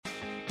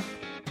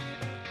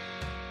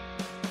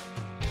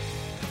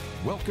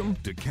Welcome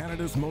to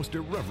Canada's most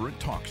irreverent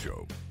talk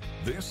show.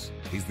 This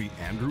is The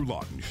Andrew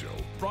Lawton Show,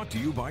 brought to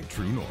you by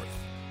True North.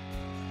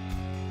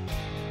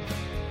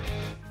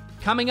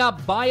 Coming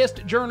up,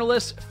 biased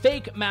journalists,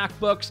 fake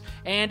MacBooks,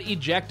 and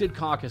ejected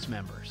caucus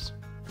members.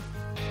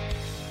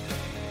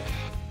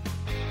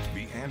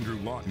 The Andrew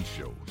Lawton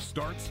Show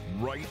starts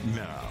right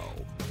now.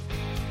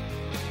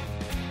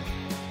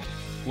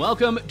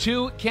 Welcome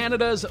to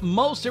Canada's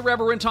most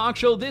irreverent talk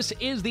show. This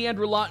is the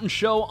Andrew Lawton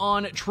Show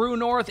on True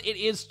North. It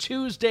is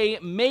Tuesday,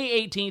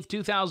 May 18th,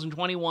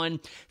 2021.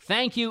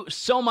 Thank you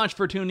so much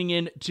for tuning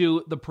in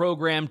to the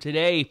program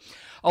today.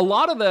 A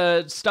lot of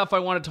the stuff I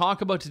want to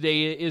talk about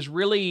today is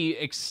really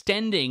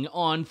extending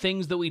on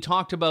things that we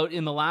talked about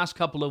in the last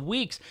couple of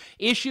weeks,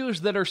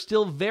 issues that are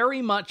still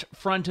very much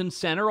front and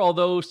center,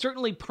 although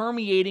certainly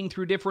permeating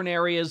through different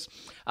areas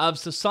of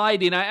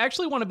society. And I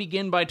actually want to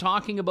begin by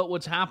talking about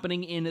what's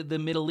happening in the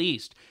Middle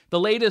East. The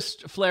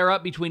latest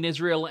flare-up between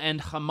Israel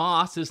and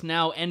Hamas is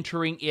now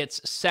entering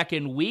its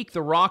second week.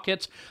 The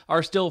rockets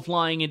are still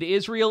flying into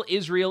Israel.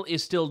 Israel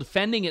is still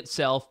defending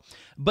itself.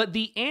 But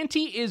the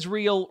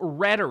anti-Israel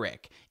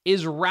rhetoric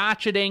is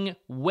ratcheting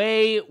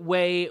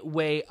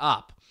way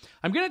up.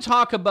 I'm going to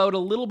talk about a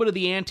little bit of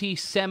the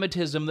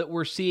anti-Semitism that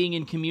we're seeing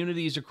in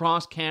communities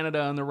across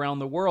Canada and around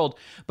the world,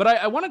 but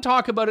I want to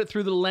talk about it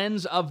through the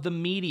lens of the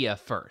media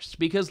first,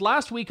 because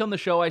last week on the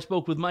show I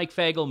spoke with Mike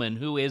Fagelman,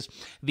 who is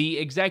the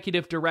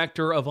Executive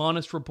Director of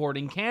Honest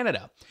Reporting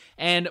Canada,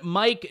 and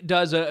Mike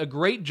does a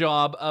great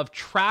job of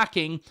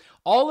tracking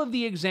all of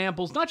the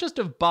examples, not just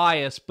of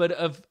bias, but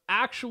of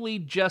actually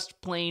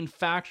just plain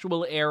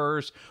factual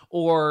errors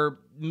or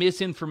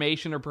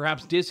misinformation or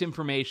perhaps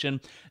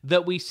disinformation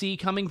that we see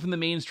coming from the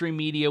mainstream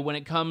media when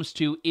it comes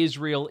to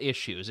Israel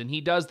issues. And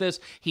he does this,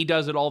 he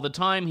does it all the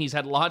time. He's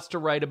had lots to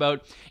write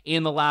about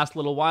in the last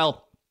little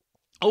while.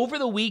 Over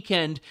the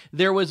weekend,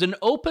 there was an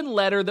open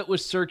letter that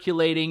was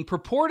circulating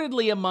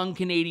purportedly among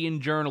Canadian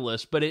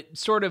journalists, but it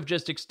sort of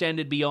just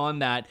extended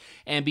beyond that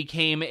and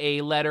became a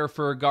letter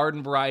for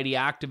garden variety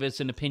activists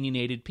and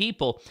opinionated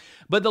people.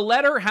 But the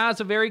letter has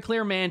a very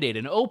clear mandate,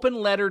 an open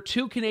letter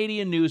to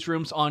Canadian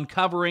newsrooms on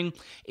covering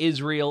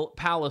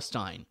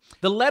Israel-Palestine.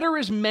 The letter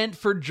is meant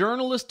for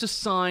journalists to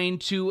sign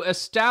to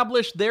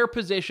establish their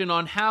position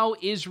on how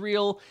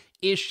Israel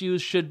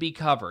issues should be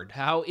covered,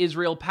 how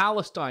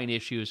Israel-Palestine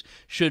issues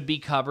should be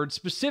covered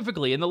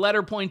specifically. And the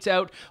letter points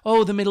out,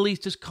 the Middle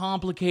East is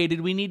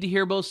complicated. We need to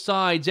hear both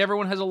sides.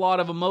 Everyone has a lot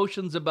of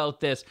emotions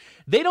about this.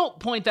 They don't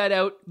point that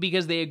out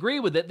because they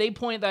agree with it. They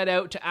point that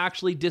out to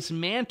actually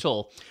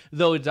dismantle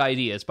those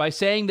ideas by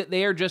saying that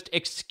they are just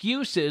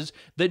excuses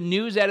that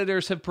news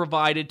editors have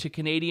provided to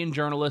Canadian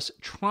journalists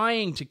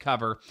trying to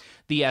cover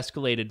the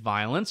escalated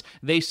violence.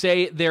 They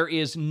say there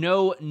is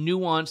no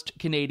nuanced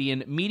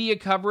Canadian media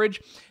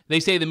coverage. They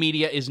say the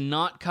media is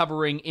not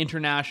covering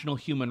international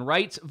human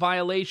rights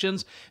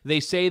violations. They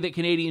say that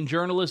Canadian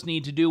journalists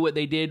need to do what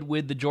they did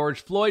with the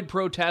George Floyd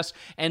protests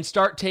and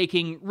start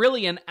taking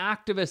really an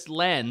activist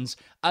lens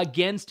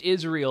against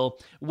Israel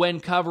when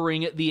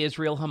covering the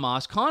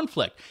Israel-Hamas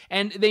conflict.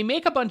 And they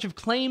make a bunch of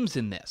claims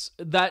in this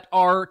that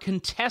are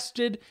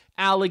contested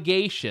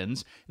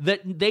allegations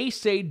that they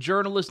say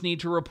journalists need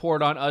to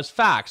report on as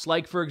facts,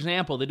 like, for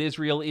example, that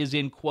Israel is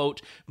in,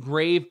 quote,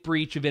 grave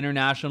breach of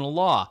international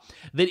law,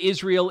 that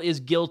Israel is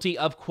guilty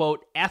of,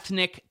 quote,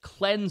 ethnic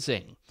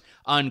cleansing,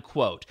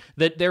 unquote,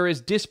 that there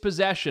is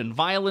dispossession,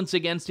 violence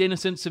against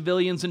innocent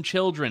civilians and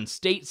children,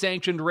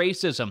 state-sanctioned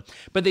racism.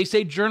 But they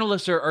say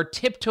journalists are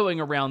tiptoeing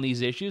around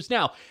these issues.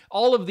 Now,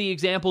 all of the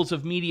examples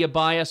of media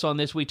bias on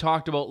this we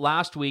talked about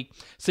last week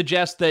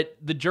suggest that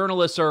the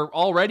journalists are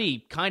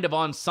already kind of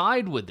on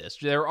side with this.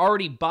 They're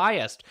already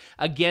biased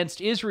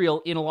against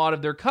Israel in a lot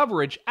of their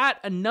coverage at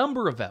a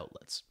number of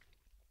outlets.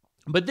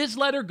 But this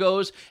letter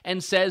goes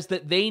and says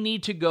that they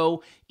need to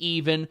go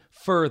even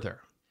further.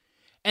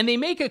 And they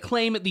make a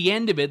claim at the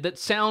end of it that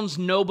sounds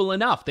noble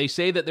enough. They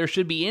say that there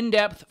should be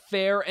in-depth,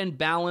 fair, and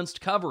balanced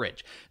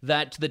coverage,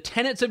 that the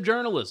tenets of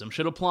journalism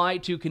should apply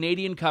to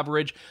Canadian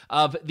coverage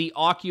of the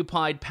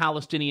occupied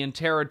Palestinian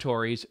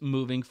territories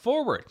moving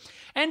forward.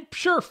 And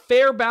sure,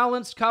 fair,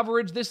 balanced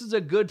coverage, this is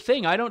a good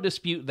thing. I don't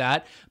dispute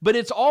that. But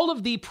it's all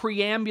of the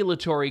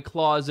preambulatory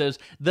clauses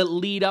that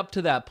lead up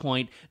to that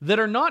point that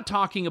are not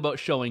talking about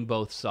showing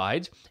both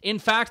sides. In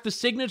fact, the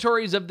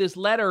signatories of this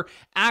letter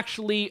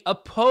actually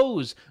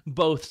oppose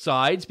both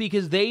sides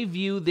because they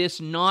view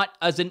this not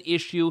as an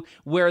issue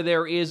where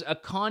there is a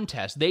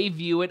contest. They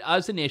view it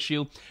as an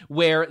issue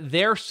where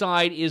their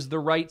side is the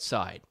right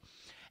side.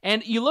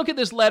 And you look at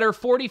this letter,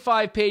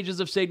 45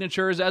 pages of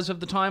signatures. As of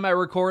the time I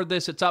record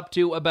this, it's up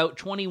to about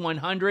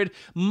 2,100.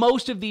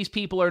 Most of these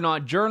people are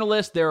not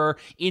journalists. There are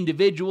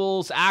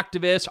individuals,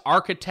 activists,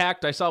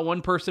 architect. I saw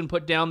one person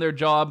put down their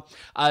job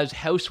as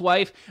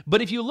housewife.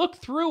 But if you look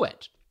through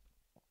it,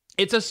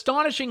 It's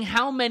astonishing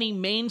how many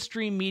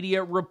mainstream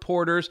media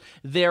reporters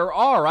there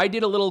are. I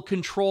did a little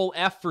Control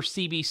F for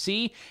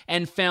CBC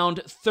and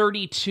found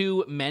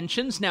 32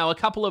 mentions. Now, a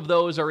couple of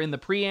those are in the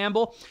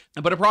preamble,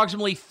 but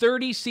approximately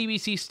 30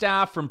 CBC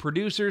staff, from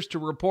producers to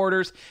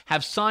reporters,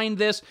 have signed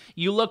this.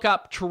 You look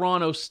up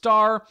Toronto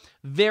Star,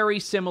 very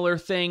similar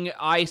thing.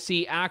 I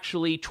see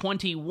actually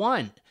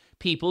 21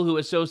 people who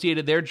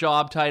associated their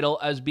job title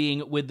as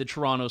being with the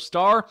Toronto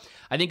Star.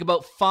 I think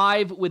about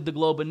 5 with the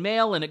Globe and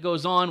Mail, and it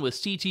goes on with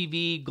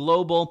CTV,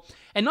 Global,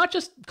 and not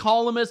just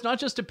columnists, not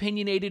just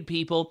opinionated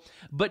people,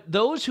 but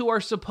those who are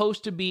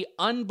supposed to be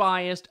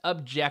unbiased,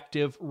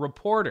 objective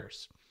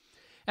reporters.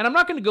 And I'm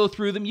not going to go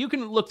through them. You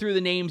can look through the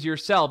names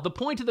yourself. The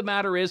point of the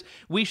matter is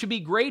we should be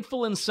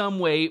grateful in some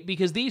way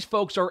because these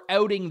folks are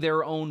outing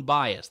their own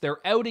bias.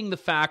 They're outing the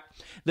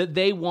fact that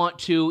they want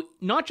to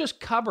not just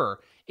cover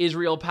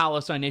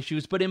Israel-Palestine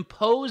issues, but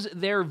impose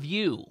their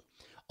view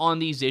on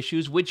these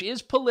issues, which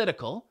is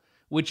political,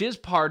 which is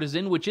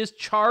partisan, which is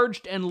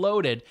charged and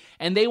loaded,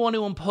 and they want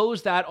to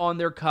impose that on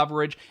their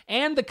coverage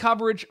and the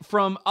coverage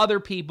from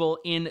other people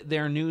in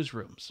their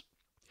newsrooms.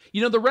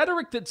 You know, the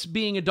rhetoric that's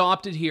being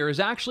adopted here is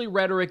actually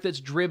rhetoric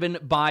that's driven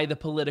by the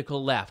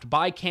political left,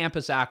 by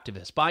campus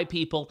activists, by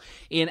people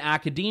in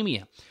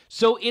academia.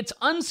 So it's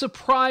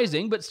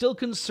unsurprising, but still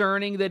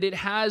concerning, that it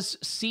has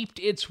seeped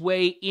its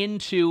way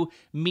into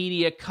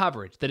media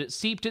coverage, that it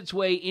seeped its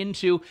way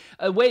into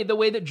the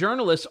way that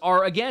journalists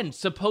are, again,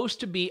 supposed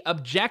to be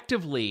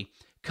objectively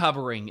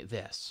covering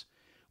this.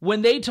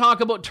 When they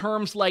talk about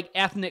terms like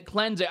ethnic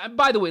cleansing,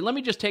 by the way, let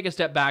me just take a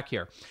step back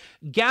here.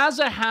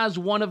 Gaza has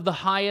one of the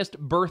highest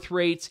birth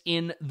rates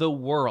in the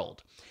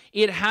world.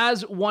 It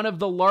has one of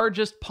the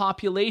largest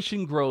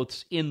population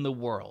growths in the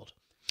world.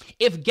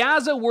 If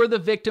Gaza were the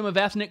victim of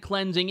ethnic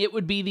cleansing, it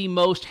would be the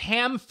most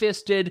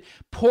ham-fisted,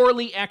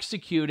 poorly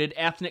executed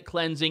ethnic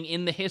cleansing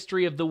in the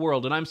history of the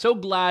world. And I'm so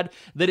glad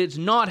that it's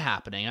not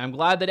happening. I'm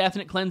glad that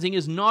ethnic cleansing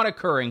is not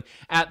occurring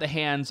at the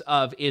hands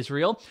of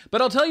Israel.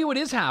 But I'll tell you what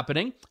is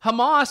happening.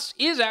 Hamas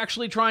is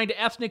actually trying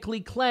to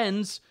ethnically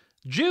cleanse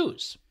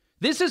Jews.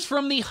 This is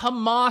from the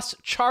Hamas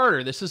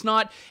Charter. This is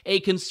not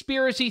a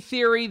conspiracy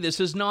theory. This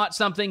is not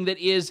something that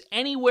is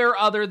anywhere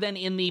other than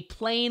in the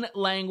plain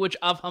language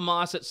of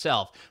Hamas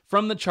itself.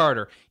 From the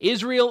Charter,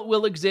 Israel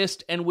will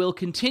exist and will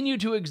continue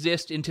to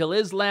exist until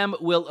Islam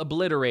will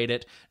obliterate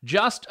it,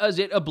 just as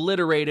it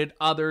obliterated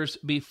others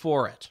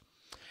before it.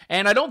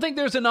 And I don't think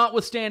there's a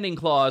notwithstanding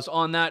clause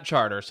on that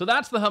charter. So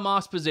that's the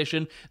Hamas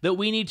position, that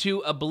we need to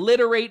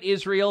obliterate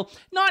Israel,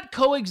 not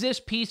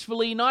coexist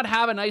peacefully, not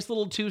have a nice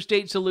little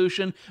two-state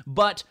solution,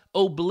 but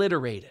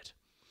obliterate it.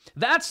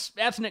 That's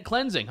ethnic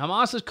cleansing.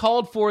 Hamas has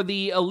called for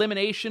the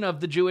elimination of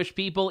the Jewish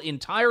people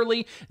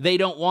entirely. They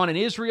don't want an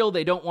Israel.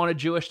 They don't want a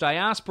Jewish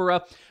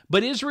diaspora.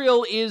 But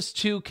Israel is,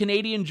 to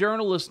Canadian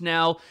journalists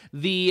now,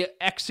 the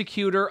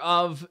executor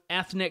of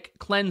ethnic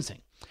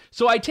cleansing.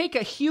 So I take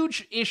a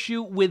huge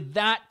issue with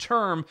that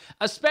term,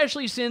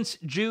 especially since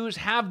Jews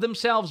have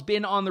themselves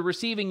been on the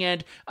receiving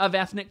end of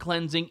ethnic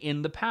cleansing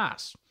in the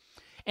past.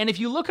 And if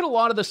you look at a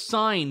lot of the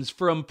signs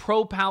from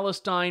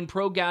pro-Palestine,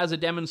 pro-Gaza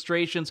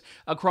demonstrations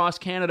across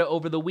Canada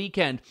over the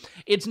weekend,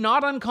 it's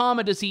not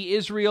uncommon to see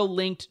Israel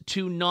linked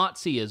to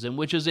Nazism,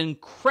 which is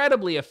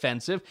incredibly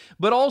offensive,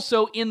 but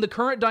also in the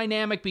current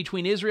dynamic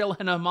between Israel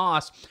and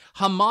Hamas,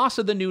 Hamas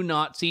are the new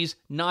Nazis,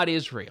 not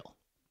Israel.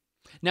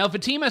 Now,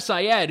 Fatima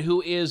Syed,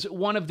 who is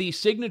one of the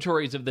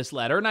signatories of this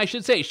letter, and I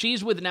should say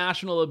she's with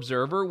National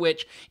Observer,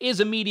 which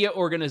is a media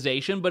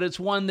organization, but it's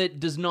one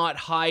that does not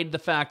hide the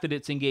fact that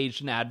it's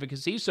engaged in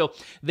advocacy. So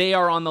they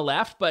are on the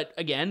left, but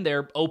again,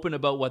 they're open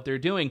about what they're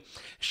doing.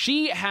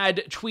 She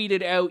had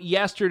tweeted out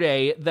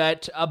yesterday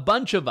that a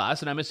bunch of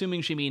us, and I'm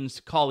assuming she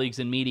means colleagues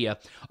in media,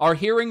 are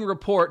hearing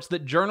reports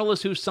that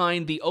journalists who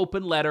signed the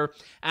open letter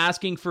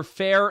asking for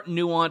fair,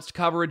 nuanced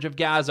coverage of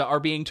Gaza are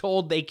being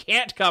told they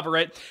can't cover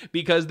it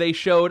because they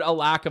showed a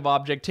lack of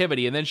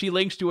objectivity. And then she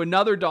links to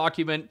another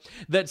document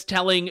that's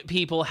telling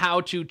people how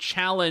to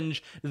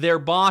challenge their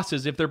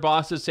bosses. If their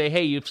bosses say,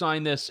 hey, you've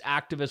signed this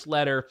activist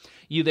letter,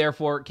 you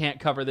therefore can't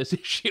cover this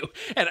issue.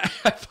 And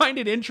I find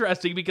it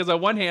interesting because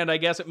on one hand, I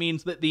guess it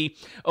means that the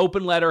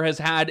open letter has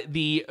had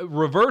the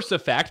reverse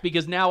effect,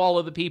 because now all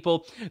of the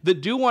people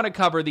that do want to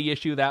cover the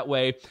issue that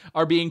way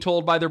are being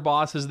told by their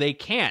bosses they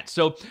can't.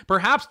 So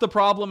perhaps the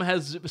problem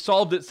has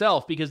solved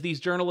itself because these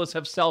journalists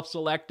have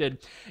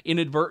self-selected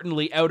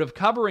inadvertently out of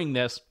covering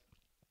this.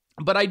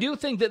 But I do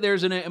think that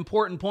there's an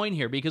important point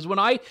here, because when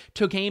I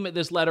took aim at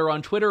this letter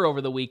on Twitter over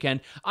the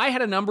weekend, I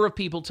had a number of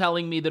people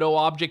telling me that,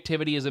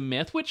 objectivity is a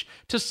myth, which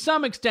to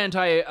some extent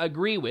I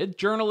agree with.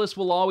 Journalists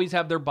will always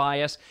have their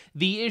bias.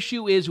 The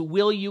issue is,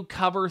 will you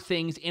cover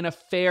things in a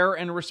fair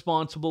and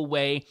responsible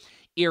way,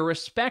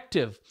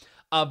 irrespective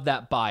of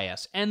that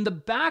bias? And the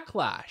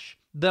backlash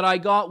that I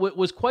got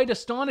was quite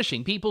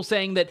astonishing. People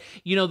saying that,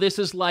 this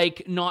is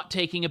like not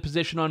taking a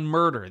position on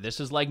murder.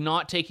 This is like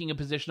not taking a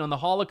position on the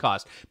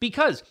Holocaust,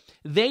 because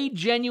they,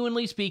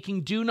 genuinely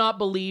speaking, do not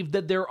believe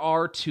that there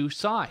are two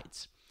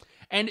sides.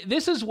 And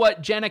this is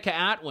what Jenica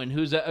Atwin,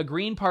 who's a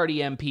Green Party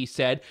MP,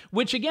 said,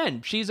 which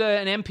again, she's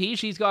an MP,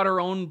 she's got her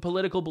own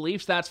political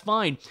beliefs, that's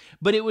fine.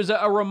 But it was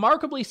a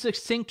remarkably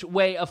succinct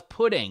way of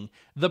putting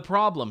the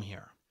problem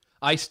here.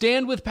 I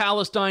stand with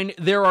Palestine.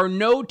 There are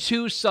no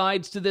two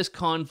sides to this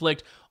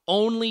conflict,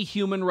 only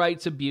human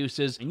rights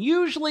abuses. And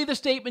usually the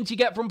statements you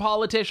get from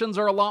politicians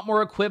are a lot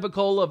more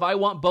equivocal of, I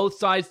want both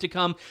sides to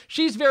come.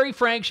 She's very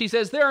frank. She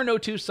says there are no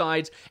two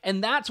sides.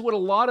 And that's what a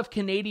lot of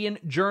Canadian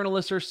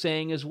journalists are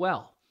saying as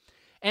well.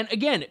 And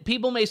again,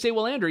 people may say,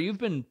 well, Andrew, you've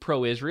been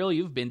pro-Israel.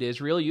 You've been to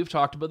Israel. You've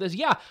talked about this.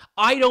 Yeah,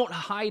 I don't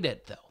hide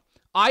it, though.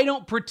 I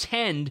don't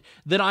pretend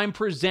that I'm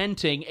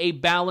presenting a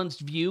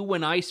balanced view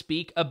when I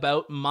speak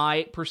about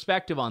my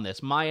perspective on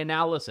this, my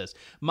analysis,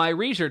 my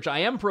research. I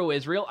am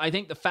pro-Israel. I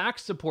think the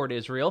facts support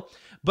Israel,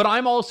 but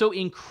I'm also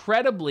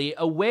incredibly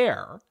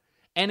aware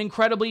and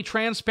incredibly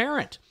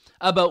transparent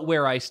about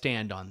where I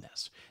stand on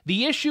this.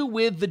 The issue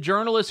with the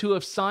journalists who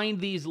have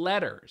signed these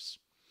letters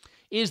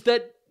is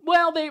that,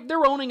 well,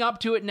 they're owning up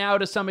to it now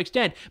to some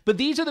extent, but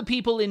these are the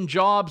people in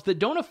jobs that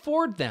don't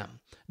afford them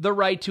the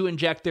right to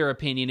inject their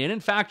opinion in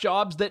fact,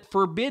 jobs that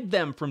forbid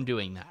them from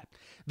doing that.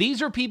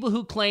 These are people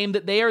who claim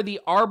that they are the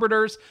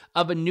arbiters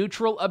of a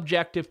neutral,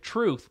 objective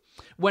truth,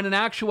 when in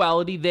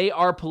actuality, they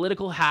are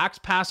political hacks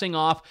passing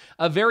off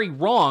a very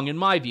wrong, in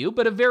my view,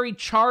 but a very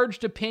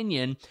charged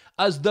opinion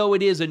as though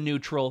it is a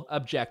neutral,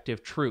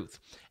 objective truth.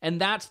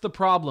 And that's the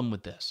problem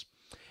with this.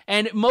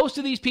 And most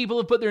of these people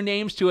have put their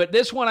names to it.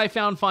 This one I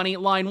found funny,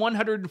 line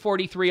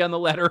 143 on the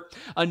letter.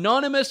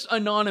 Anonymous of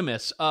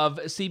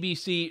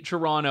CBC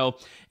Toronto.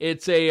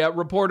 It's a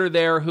reporter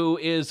there who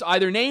is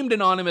either named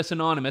Anonymous.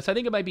 I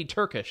think it might be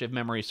Turkish, if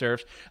memory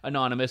serves.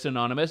 Anonymous.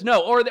 No,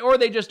 or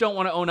they just don't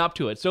want to own up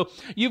to it. So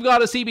you've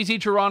got a CBC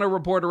Toronto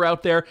reporter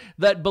out there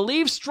that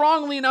believes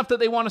strongly enough that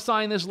they want to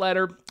sign this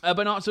letter,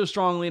 but not so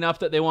strongly enough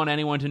that they want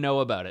anyone to know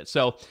about it.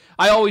 So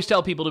I always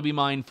tell people to be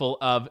mindful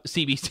of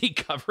CBC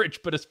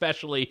coverage, but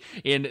especially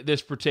in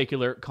this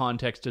particular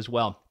context as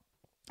well.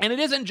 And it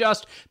isn't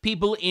just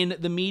people in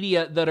the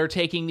media that are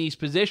taking these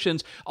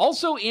positions.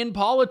 Also in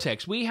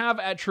politics, we have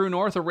at True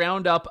North a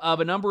roundup of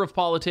a number of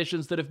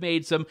politicians that have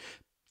made some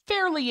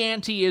fairly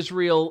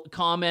anti-Israel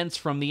comments,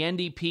 from the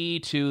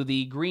NDP to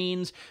the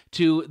Greens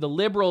to the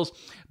Liberals.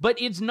 But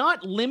it's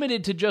not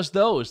limited to just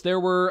those. There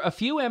were a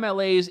few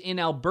MLAs in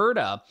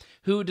Alberta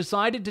who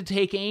decided to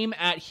take aim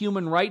at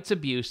human rights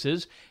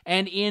abuses,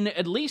 and in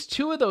at least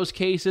two of those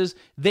cases,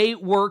 they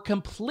were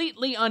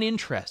completely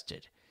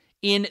uninterested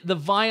in the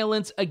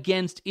violence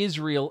against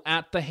Israel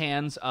at the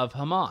hands of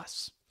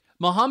Hamas.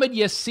 Mohammed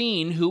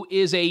Yassin, who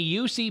is a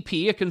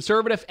UCP, a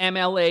conservative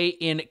MLA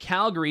in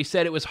Calgary,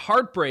 said it was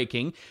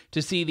heartbreaking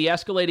to see the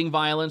escalating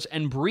violence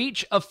and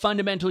breach of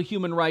fundamental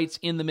human rights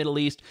in the Middle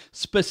East,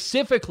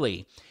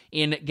 specifically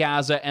in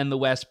Gaza and the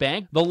West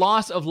Bank. The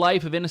loss of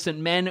life of innocent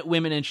men,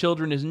 women, and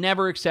children is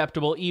never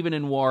acceptable, even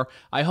in war.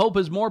 I hope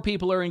as more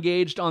people are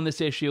engaged on this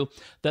issue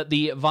that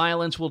the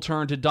violence will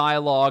turn to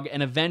dialogue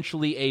and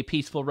eventually a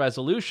peaceful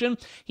resolution.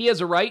 He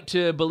has a right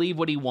to believe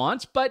what he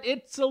wants, but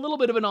it's a little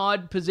bit of an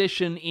odd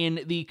position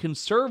in the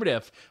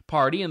Conservative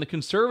Party and the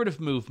Conservative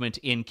movement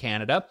in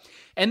Canada.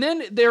 And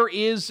then there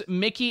is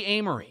Mickey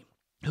Amory,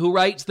 who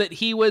writes that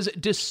he was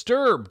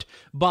disturbed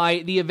by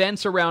the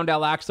events around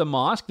Al-Aqsa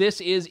Mosque.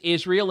 This is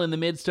Israel in the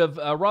midst of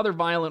a rather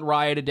violent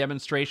riot, a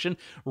demonstration,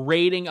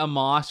 raiding a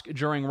mosque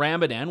during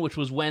Ramadan, which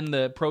was when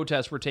the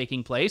protests were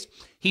taking place.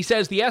 He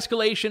says the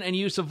escalation and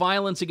use of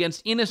violence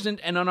against innocent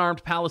and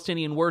unarmed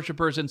Palestinian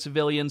worshippers and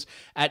civilians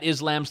at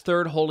Islam's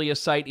third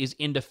holiest site is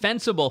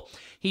indefensible.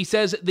 He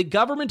says the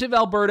government of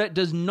Alberta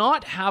does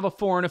not have a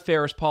foreign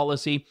affairs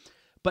policy,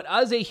 but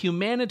as a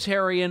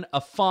humanitarian, a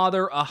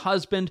father, a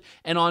husband,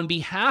 and on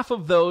behalf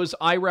of those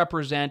I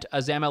represent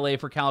as MLA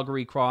for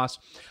Calgary Cross,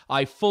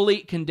 I fully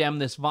condemn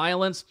this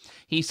violence.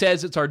 He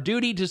says it's our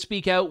duty to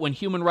speak out when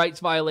human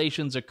rights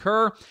violations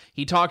occur.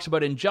 He talks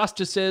about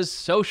injustices,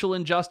 social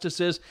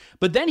injustices,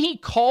 but then he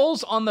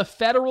calls on the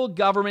federal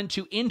government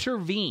to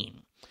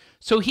intervene.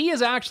 So he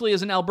is actually,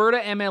 as an Alberta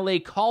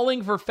MLA,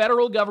 calling for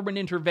federal government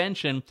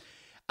intervention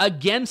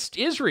against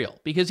Israel,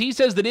 because he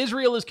says that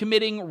Israel is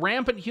committing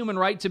rampant human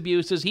rights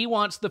abuses. He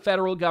wants the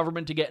federal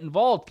government to get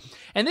involved.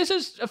 And this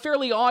is a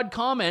fairly odd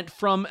comment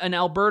from an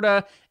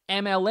Alberta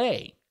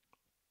MLA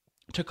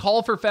to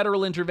call for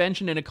federal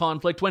intervention in a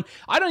conflict, when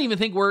I don't even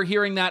think we're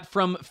hearing that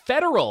from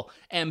federal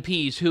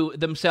MPs who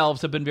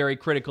themselves have been very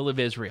critical of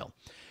Israel.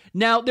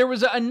 Now, there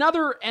was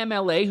another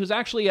MLA who's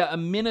actually a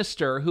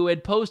minister who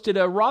had posted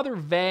a rather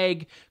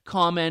vague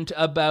comment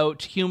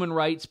about human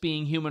rights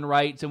being human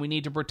rights and we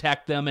need to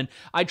protect them. And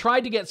I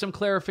tried to get some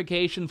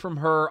clarification from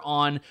her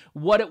on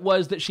what it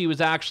was that she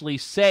was actually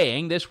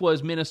saying. This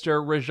was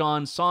Minister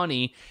Rajan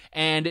Sawhney,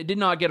 and it did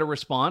not get a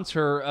response.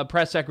 Her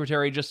press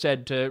secretary just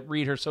said to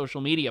read her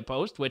social media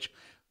post, which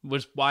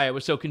was why I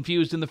was so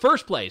confused in the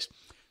first place.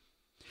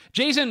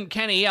 Jason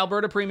Kenney,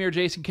 Alberta Premier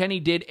Jason Kenney,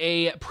 did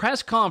a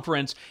press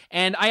conference,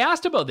 and I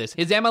asked about this.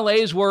 His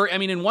MLAs were,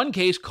 in one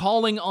case,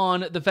 calling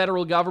on the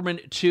federal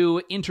government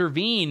to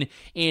intervene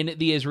in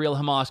the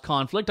Israel-Hamas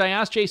conflict. I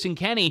asked Jason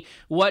Kenney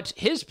what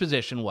his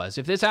position was,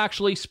 if this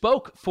actually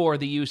spoke for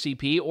the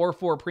UCP or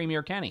for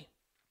Premier Kenney.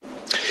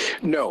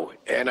 No,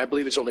 and I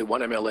believe it's only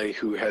one MLA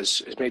who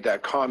has made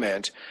that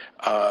comment.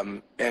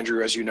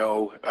 Andrew, as you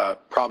know,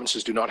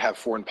 provinces do not have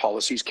foreign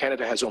policies.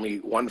 Canada has only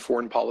one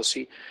foreign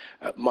policy.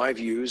 My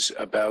views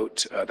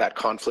about that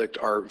conflict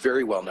are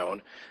very well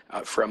known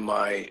from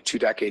my 2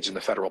 decades in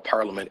the federal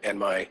parliament and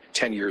my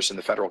 10 years in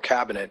the federal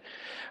cabinet.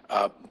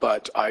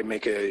 But I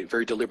make a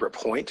very deliberate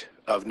point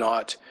of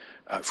not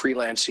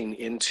freelancing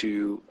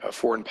into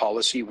foreign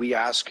policy. We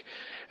ask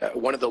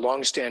one of the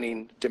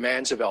long-standing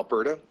demands of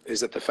Alberta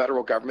is that the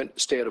federal government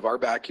stay out of our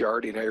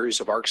backyard in areas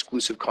of our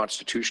exclusive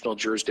constitutional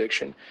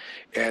jurisdiction,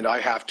 and I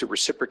have to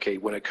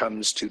reciprocate when it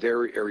comes to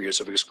their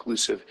areas of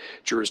exclusive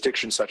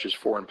jurisdiction, such as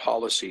foreign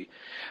policy.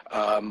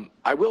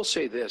 I will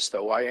say this,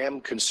 though. I am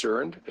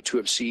concerned to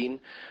have seen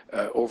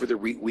over the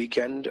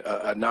weekend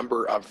a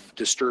number of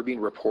disturbing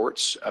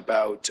reports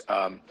about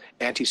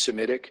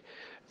anti-Semitic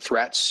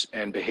threats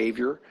and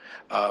behavior.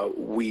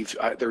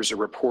 There's a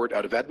report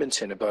out of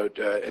Edmonton about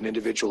an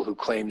individual who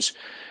claims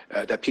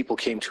that people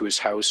came to his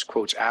house,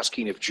 quotes,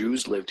 asking if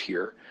Jews lived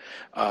here.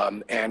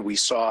 And we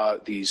saw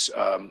these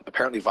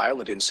apparently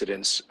violent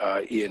incidents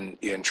in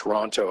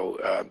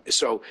Toronto.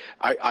 So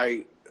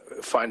I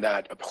find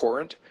that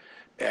abhorrent,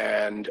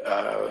 and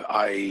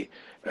I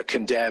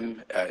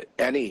condemn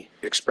any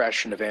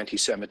expression of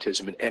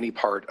anti-Semitism in any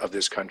part of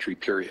this country,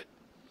 period.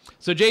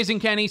 So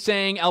Jason Kenney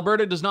saying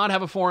Alberta does not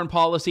have a foreign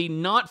policy,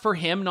 not for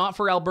him, not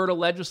for Alberta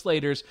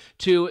legislators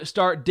to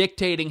start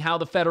dictating how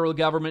the federal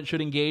government should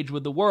engage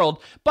with the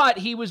world. But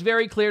he was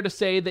very clear to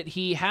say that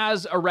he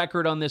has a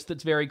record on this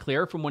that's very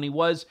clear from when he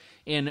was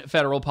in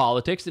federal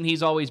politics, and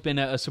he's always been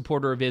a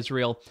supporter of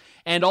Israel,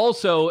 and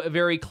also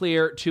very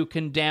clear to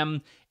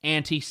condemn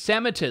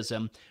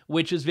anti-Semitism,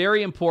 which is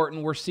very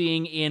important. We're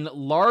seeing in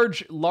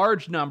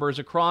large numbers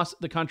across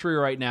the country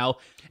right now.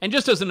 And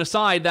just as an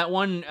aside, that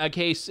one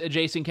case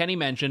Jason Kenney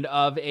mentioned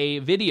of a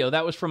video,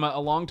 that was from a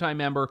longtime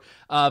member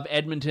of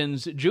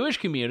Edmonton's Jewish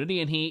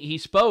community, and he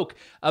spoke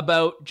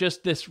about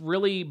just this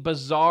really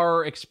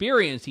bizarre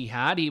experience he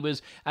had. He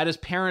was at his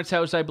parents'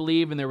 house, I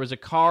believe, and there was a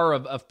car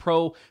of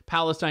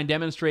pro-Palestine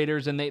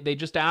demonstrators, and they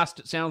just asked,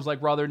 it sounds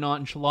like rather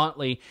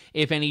nonchalantly,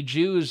 if any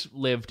Jews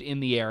lived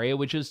in the area,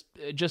 which is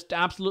just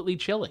absolutely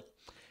chilling.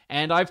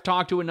 And I've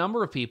talked to a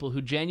number of people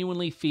who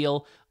genuinely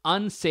feel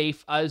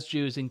unsafe as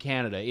Jews in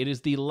Canada. It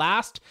is the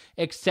last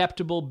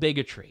acceptable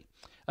bigotry.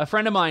 A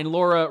friend of mine,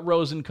 Laura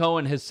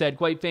Rosen-Cohen, has said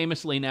quite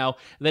famously now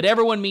that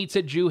everyone meets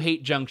at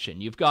Jew-hate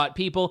junction. You've got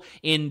people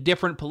in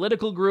different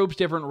political groups,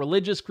 different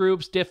religious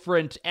groups,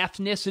 different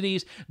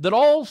ethnicities that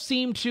all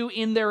seem to,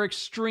 in their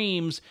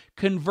extremes,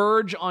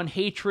 converge on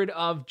hatred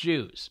of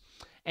Jews.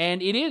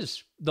 And it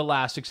is the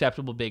last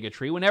acceptable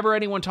bigotry. Whenever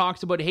anyone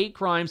talks about hate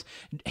crimes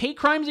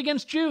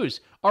against Jews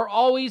are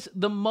always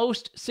the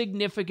most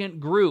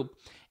significant group,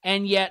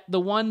 and yet the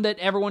one that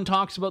everyone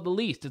talks about the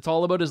least. It's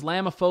all about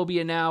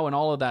Islamophobia now and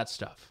all of that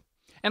stuff.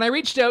 And I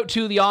reached out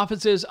to the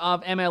offices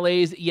of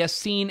MLAs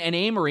Yassine and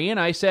Amory, and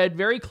I said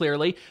very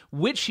clearly,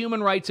 which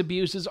human rights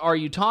abuses are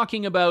you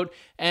talking about?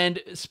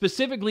 And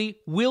specifically,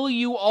 will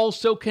you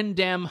also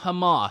condemn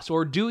Hamas,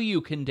 or do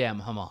you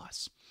condemn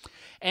Hamas?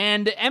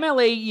 And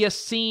MLA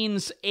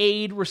Yassine's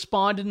aide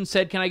responded and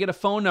said, can I get a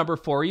phone number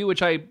for you?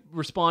 Which I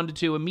responded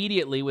to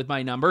immediately with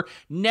my number.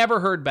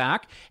 Never heard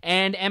back.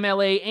 And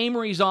MLA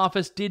Amory's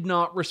office did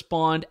not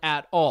respond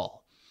at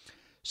all.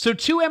 So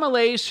two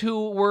MLAs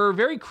who were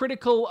very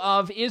critical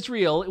of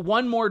Israel,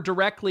 one more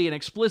directly and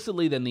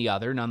explicitly than the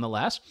other,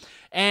 nonetheless,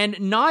 and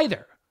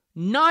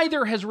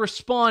neither has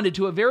responded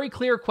to a very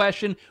clear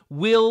question,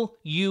 will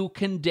you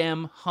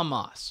condemn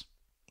Hamas?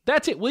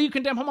 That's it. Will you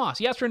condemn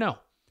Hamas? Yes or no?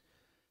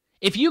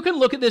 If you can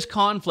look at this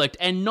conflict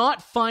and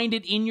not find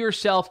it in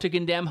yourself to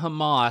condemn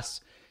Hamas,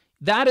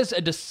 that is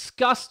a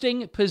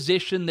disgusting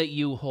position that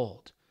you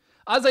hold.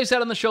 As I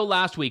said on the show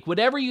last week,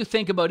 whatever you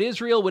think about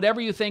Israel,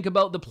 whatever you think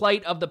about the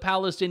plight of the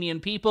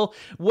Palestinian people,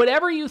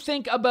 whatever you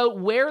think about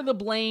where the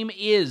blame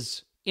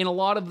is in a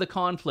lot of the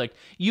conflict,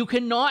 you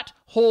cannot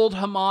hold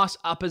Hamas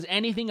up as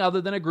anything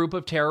other than a group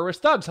of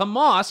terrorist thugs.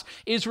 Hamas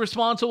is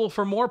responsible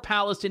for more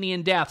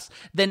Palestinian deaths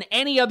than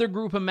any other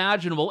group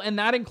imaginable, and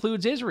that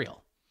includes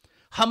Israel.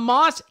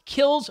 Hamas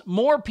kills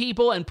more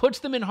people and puts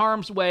them in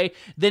harm's way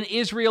than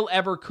Israel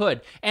ever could.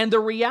 And the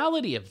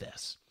reality of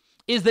this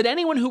is that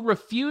anyone who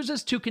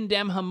refuses to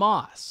condemn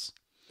Hamas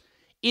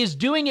is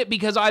doing it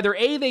because either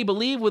A, they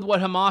believe with what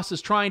Hamas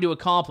is trying to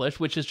accomplish,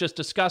 which is just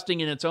disgusting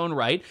in its own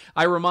right.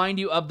 I remind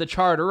you of the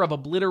charter of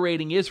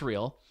obliterating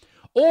Israel.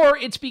 Or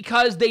it's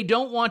because they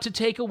don't want to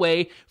take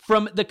away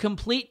from the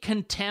complete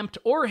contempt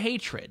or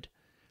hatred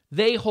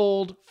they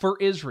hold for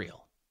Israel.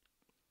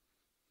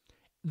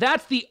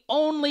 That's the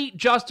only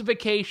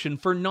justification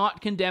for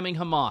not condemning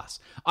Hamas.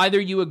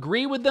 Either you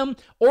agree with them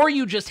or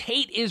you just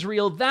hate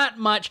Israel that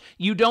much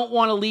you don't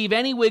want to leave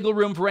any wiggle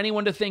room for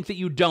anyone to think that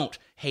you don't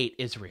hate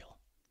Israel.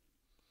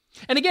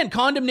 And again,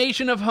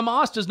 condemnation of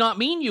Hamas does not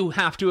mean you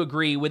have to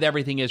agree with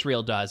everything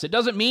Israel does. It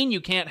doesn't mean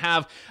you can't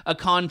have a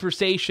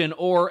conversation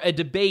or a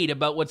debate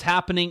about what's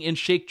happening in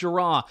Sheikh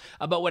Jarrah,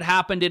 about what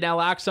happened in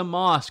Al-Aqsa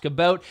Mosque,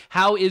 about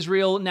how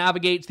Israel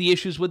navigates the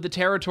issues with the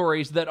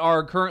territories that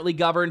are currently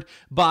governed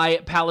by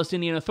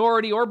Palestinian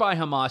Authority or by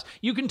Hamas.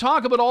 You can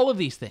talk about all of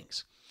these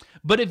things.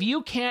 But if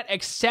you can't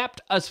accept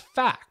as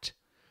fact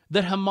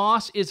that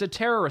Hamas is a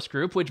terrorist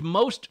group, which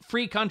most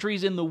free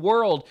countries in the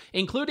world,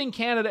 including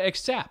Canada,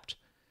 accept,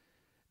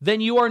 then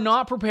you are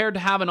not prepared to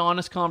have an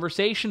honest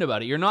conversation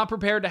about it. You're not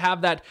prepared to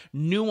have that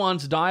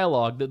nuanced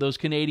dialogue that those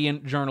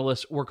Canadian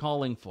journalists were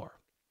calling for.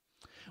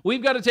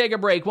 We've got to take a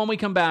break. When we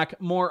come back,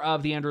 more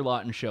of The Andrew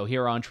Lawton Show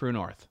here on True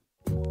North.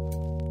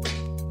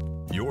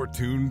 You're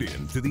tuned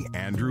in to The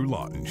Andrew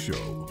Lawton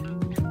Show.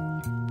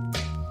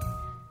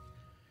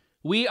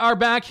 We are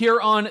back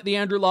here on The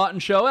Andrew Lawton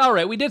Show. All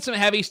right, we did some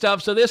heavy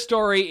stuff, so this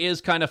story is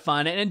kind of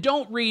fun. And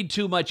don't read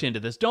too much into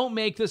this. Don't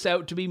make this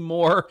out to be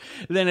more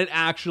than it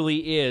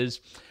actually is.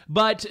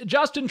 But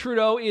Justin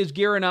Trudeau is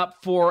gearing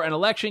up for an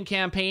election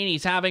campaign.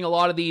 He's having a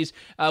lot of these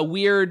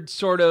weird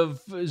sort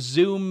of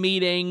Zoom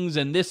meetings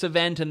and this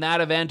event and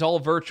that event all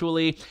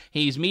virtually.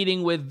 He's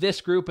meeting with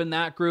this group and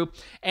that group.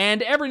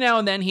 And every now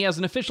and then he has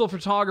an official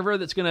photographer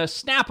that's going to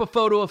snap a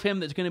photo of him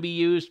that's going to be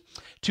used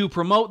to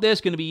promote this,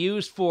 going to be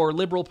used for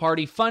Liberal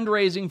Party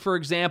fundraising, for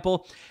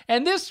example.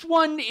 And this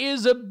one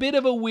is a bit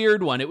of a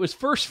weird one. It was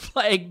first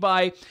flagged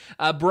by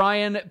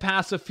Brian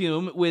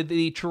Passafume with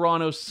the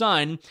Toronto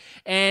Sun.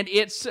 And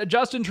it's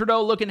Justin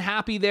Trudeau looking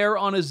happy there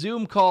on a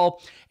Zoom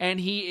call, and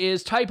he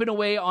is typing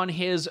away on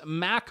his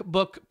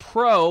MacBook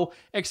Pro,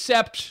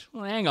 except,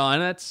 well, hang on,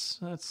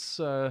 that's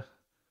not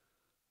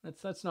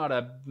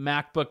a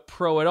MacBook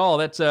Pro at all.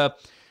 That's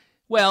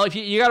well, if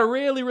you got to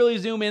really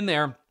zoom in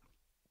there,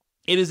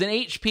 it is an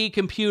HP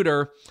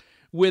computer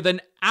with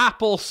an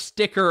Apple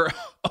sticker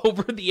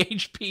over the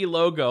HP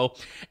logo.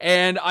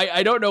 And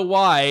I don't know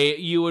why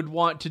you would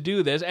want to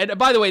do this. And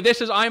by the way,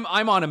 this is, I'm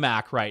on a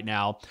Mac right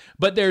now,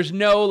 but there's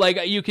no,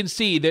 like, you can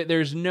see that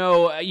there's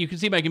no, you can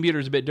see my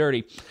computer's a bit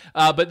dirty.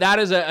 But that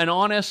is an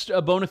honest,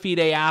 bona fide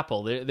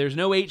Apple. There's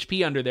no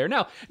HP under there.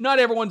 Now, not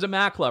everyone's a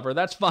Mac lover.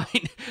 That's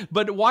fine.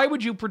 But why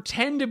would you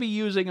pretend to be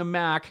using a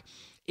Mac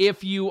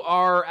if you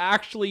are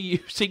actually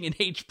using an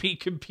HP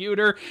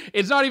computer?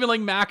 It's not even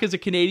like Mac is a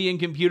Canadian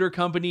computer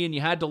company and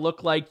you had to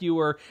look like you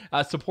were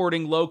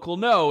supporting local.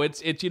 No,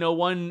 it's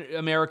one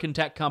American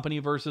tech company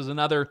versus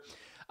another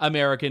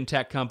American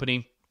tech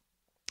company.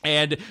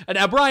 And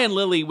now Brian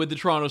Lilly with the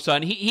Toronto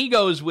Sun, he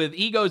goes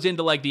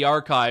into like the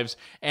archives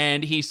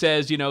and he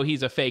says,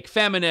 he's a fake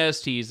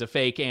feminist, he's a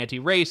fake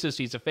anti-racist,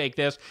 he's a fake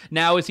this.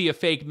 Now is he a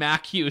fake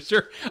Mac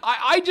user?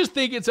 I just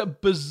think it's a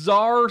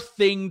bizarre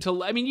thing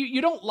to,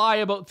 you don't lie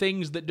about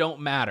things that don't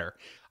matter.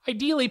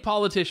 Ideally,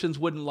 politicians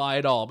wouldn't lie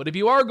at all. But if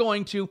you are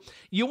going to,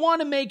 you want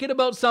to make it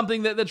about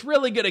something that's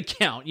really going to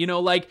count.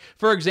 Like,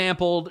 for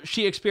example,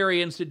 she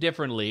experienced it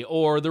differently,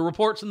 or the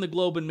reports in the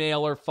Globe and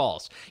Mail are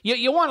false.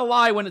 You want to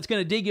lie when it's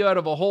going to dig you out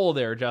of a hole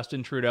there,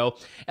 Justin Trudeau.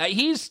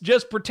 He's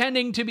just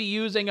pretending to be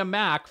using a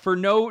Mac for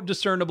no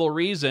discernible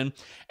reason.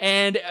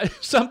 And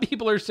some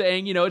people are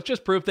saying, it's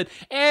just proof that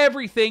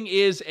everything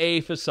is a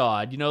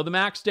facade. The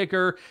Mac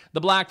sticker, the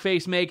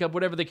blackface makeup,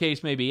 whatever the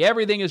case may be.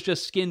 Everything is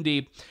just skin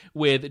deep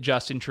with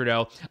Justin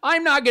Trudeau.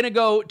 I'm not going to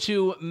go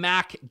to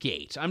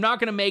MacGate. I'm not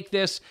going to make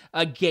this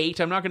a gate.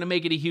 I'm not going to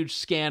make it a huge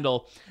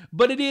scandal,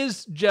 but it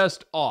is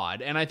just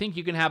odd, and I think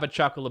you can have a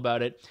chuckle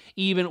about it,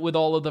 even with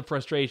all of the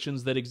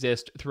frustrations that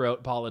exist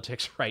throughout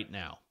politics right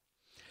now.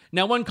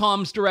 Now, one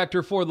comms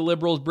director for the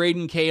Liberals,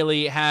 Braden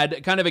Cayley,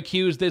 had kind of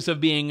accused this of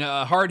being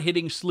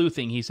hard-hitting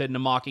sleuthing, he said in a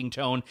mocking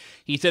tone.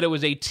 He said it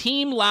was a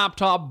team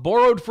laptop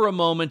borrowed for a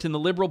moment in the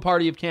Liberal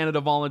Party of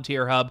Canada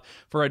Volunteer Hub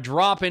for a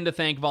drop-in to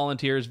thank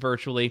volunteers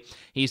virtually.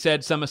 He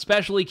said some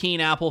especially keen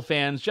Apple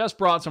fans just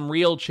brought some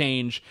real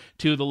change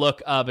to the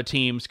look of a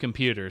team's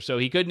computer. So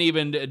he couldn't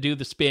even do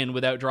the spin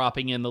without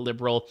dropping in the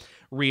Liberal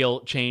real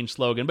change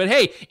slogan. But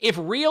hey, if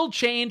real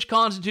change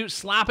constitutes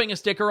slapping a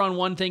sticker on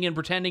one thing and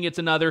pretending it's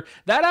another,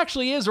 that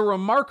actually is a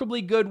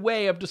remarkably good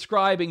way of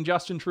describing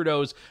Justin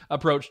Trudeau's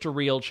approach to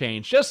real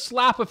change. Just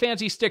slap a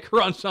fancy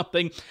sticker on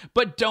something,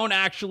 but don't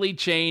actually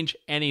change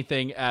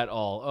anything at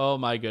all. Oh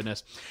my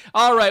goodness.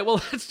 All right,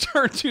 well, let's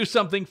turn to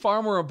something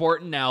far more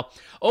important now.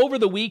 Over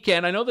the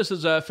weekend, I know this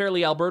is a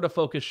fairly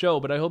Alberta-focused show,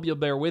 but I hope you'll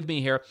bear with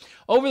me here.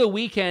 Over the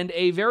weekend,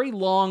 a very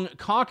long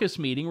caucus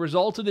meeting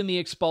resulted in the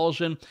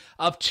expulsion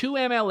of two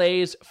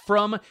MLAs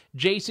from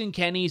Jason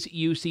Kenney's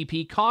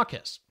UCP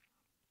caucus.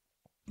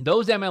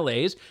 Those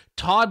MLAs,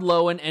 Todd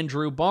Loewen and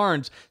Drew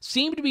Barnes,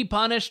 seem to be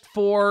punished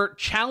for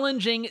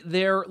challenging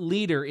their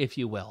leader, if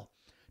you will.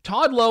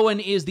 Todd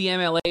Loewen is the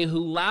MLA who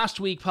last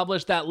week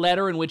published that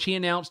letter in which he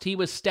announced he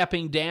was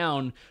stepping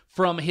down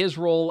from his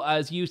role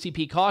as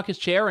UCP caucus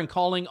chair and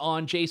calling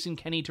on Jason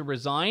Kenney to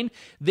resign.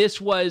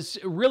 This was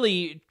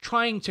really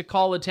trying to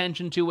call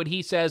attention to what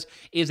he says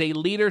is a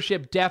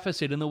leadership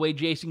deficit in the way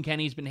Jason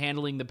Kenney's been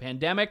handling the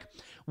pandemic.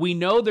 We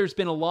know there's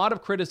been a lot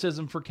of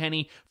criticism for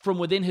Kenney from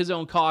within his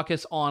own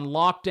caucus on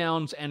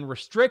lockdowns and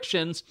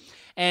restrictions.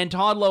 And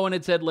Todd Loewen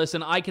had said,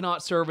 listen, I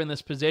cannot serve in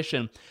this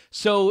position.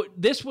 So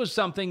this was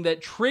something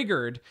that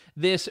triggered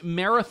this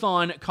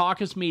marathon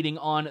caucus meeting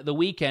on the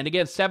weekend.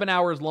 Again, 7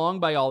 hours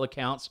long by all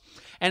accounts.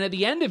 And at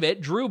the end of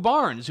it, Drew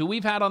Barnes, who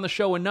we've had on the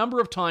show a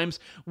number of times,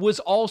 was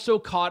also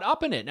caught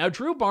up in it. Now,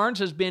 Drew Barnes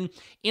has been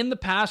in the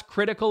past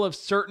critical of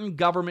certain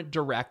government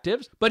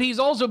directives, but he's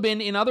also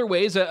been in other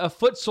ways a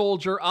foot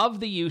soldier of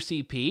the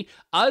UCP,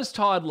 as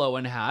Todd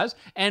Loewen has.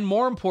 And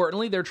more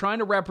importantly, they're trying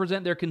to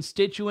represent their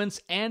constituents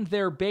and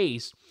their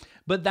base.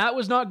 But that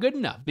was not good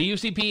enough. The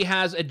UCP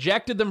has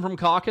ejected them from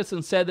caucus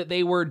and said that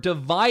they were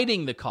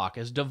dividing the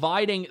caucus,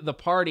 dividing the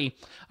party.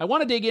 I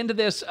want to dig into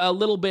this a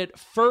little bit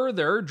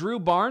further. Drew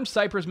Barnes,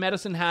 Cypress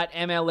Medicine Hat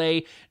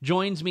MLA,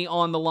 joins me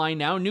on the line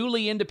now.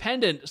 Newly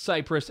independent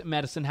Cypress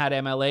Medicine Hat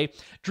MLA.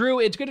 Drew,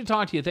 it's good to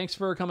talk to you. Thanks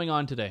for coming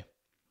on today.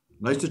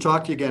 Nice to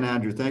talk to you again,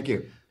 Andrew. Thank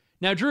you.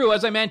 Now, Drew,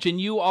 as I mentioned,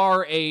 you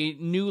are a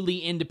newly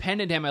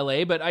independent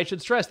MLA, but I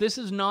should stress this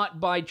is not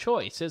by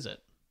choice, is it?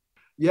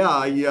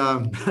 Yeah,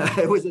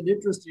 it was an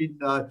interesting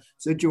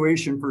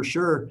situation for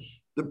sure.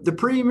 The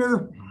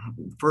premier,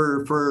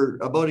 for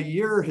about a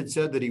year, had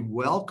said that he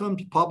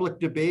welcomed public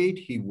debate,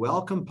 he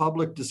welcomed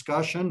public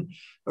discussion.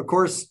 Of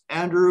course,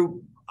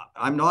 Andrew,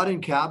 I'm not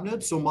in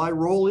cabinet, so my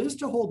role is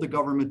to hold the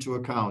government to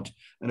account.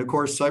 And of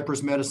course,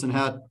 Cypress Medicine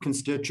Hat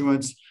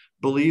constituents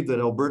believe that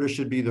Alberta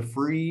should be the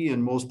free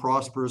and most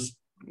prosperous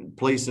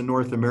place in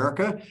North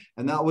America.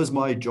 And that was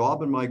my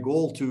job and my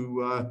goal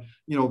to,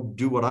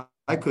 do what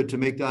I could to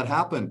make that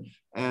happen.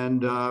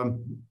 And,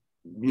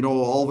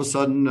 all of a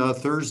sudden,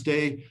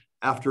 Thursday,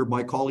 after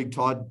my colleague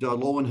Todd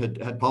Loewen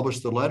had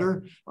published the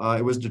letter,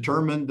 it was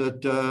determined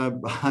that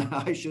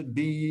I should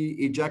be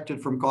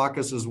ejected from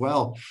caucus as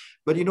well.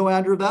 But,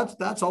 Andrew,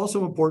 that's also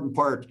an important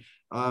part.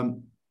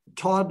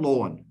 Todd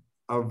Loewen,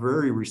 a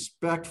very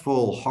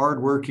respectful,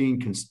 hardworking,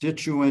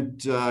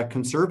 constituent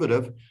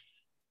conservative,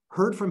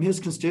 heard from his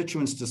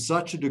constituents to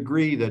such a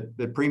degree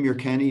that Premier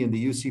Kenney and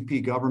the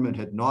UCP government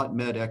had not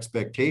met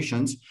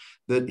expectations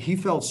that he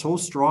felt so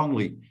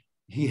strongly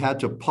he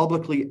had to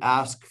publicly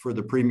ask for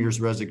the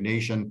Premier's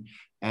resignation.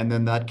 And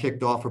then that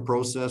kicked off a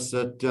process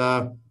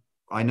that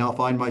I now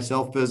find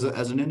myself as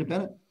an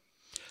independent.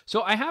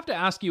 So I have to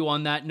ask you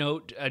on that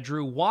note,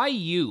 Drew, why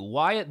you?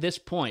 Why at this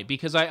point?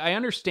 Because I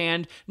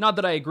understand, not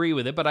that I agree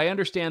with it, but I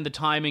understand the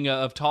timing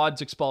of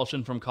Todd's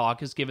expulsion from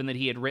caucus, given that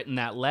he had written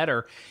that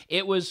letter.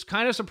 It was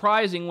kind of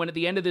surprising when at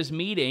the end of this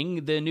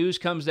meeting, the news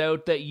comes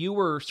out that you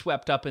were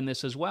swept up in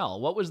this as well.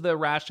 What was the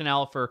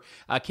rationale for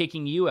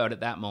kicking you out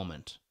at that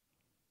moment?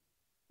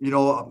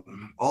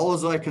 All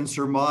as I can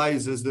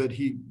surmise is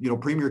that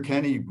Premier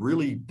Kenney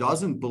really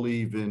doesn't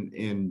believe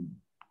in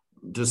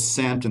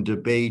dissent and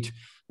debate.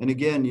 And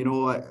again,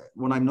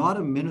 when I'm not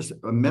a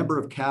member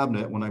of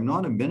cabinet, when I'm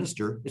not a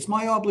minister, it's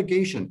my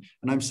obligation.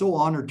 And I'm so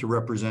honored to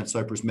represent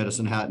Cypress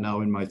Medicine Hat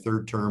now in my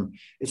third term.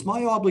 It's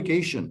my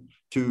obligation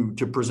to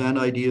present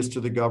ideas to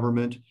the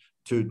government,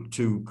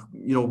 to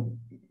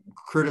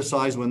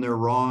criticize when they're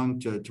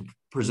wrong, to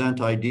present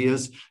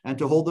ideas and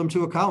to hold them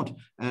to account.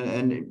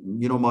 And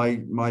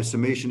my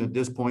summation at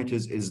this point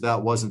is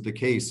that wasn't the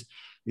case.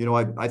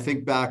 I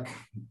think back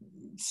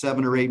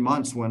 7 or 8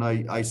 months when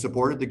I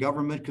supported the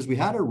government because we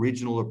had a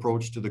regional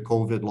approach to the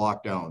COVID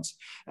lockdowns.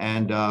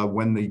 And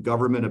when the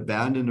government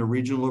abandoned a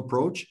regional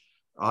approach,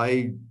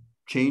 I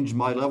changed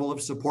my level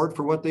of support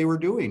for what they were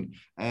doing.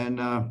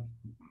 And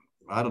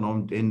I don't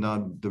know, in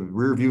the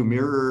rearview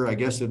mirror, I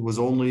guess it was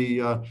only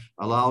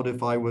allowed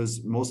if I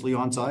was mostly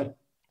on side.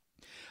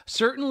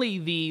 Certainly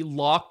the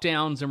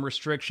lockdowns and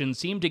restrictions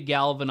seem to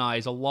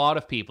galvanize a lot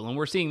of people, and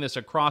we're seeing this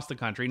across the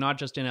country, not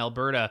just in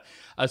Alberta,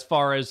 as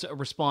far as a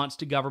response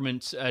to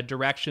government's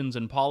directions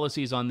and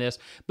policies on this.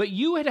 But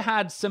you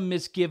had some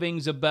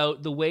misgivings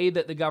about the way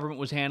that the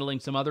government was handling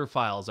some other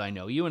files, I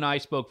know. You and I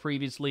spoke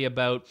previously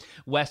about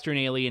Western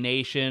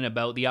alienation,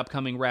 about the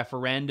upcoming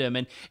referendum,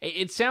 and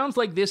it sounds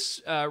like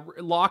this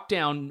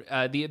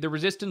lockdown, the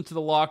resistance to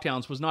the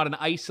lockdowns was not an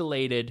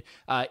isolated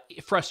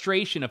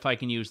frustration, if I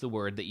can use the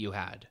word, that you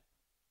had.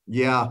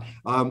 Yeah,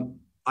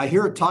 I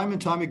hear it time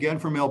and time again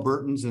from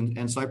Albertans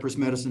and Cypress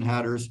Medicine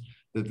Hatters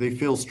that they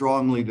feel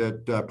strongly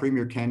that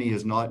Premier Kenney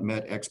has not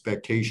met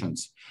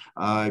expectations.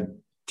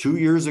 2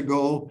 years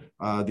ago,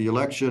 the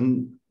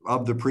election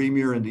of the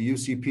Premier and the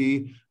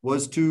UCP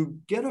was to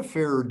get a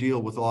fairer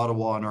deal with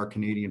Ottawa and our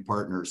Canadian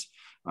partners.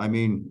 I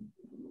mean,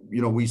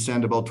 we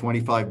send about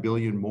 25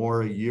 billion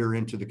more a year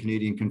into the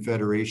Canadian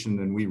Confederation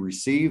than we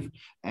receive,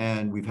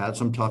 and we've had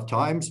some tough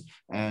times.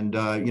 And,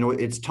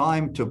 it's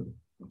time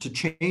to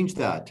change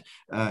that.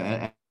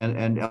 And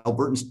and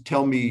Albertans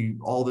tell me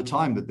all the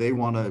time that they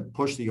want to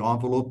push the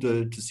envelope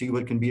to see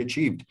what can be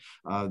achieved.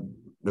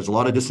 There's a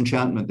lot of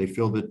disenchantment. They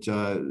feel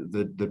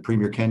that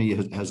Premier Kenney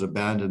has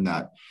abandoned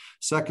that.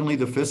 Secondly,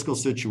 the fiscal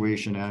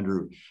situation,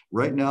 Andrew.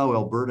 Right now,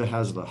 Alberta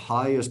has the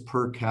highest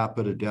per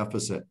capita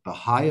deficit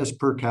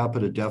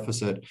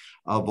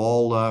of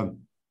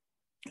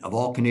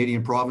all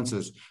Canadian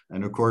provinces.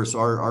 And of course,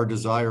 our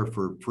desire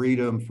for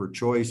freedom, for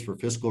choice, for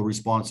fiscal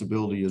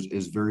responsibility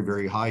is very,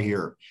 very high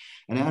here.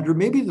 And Andrew,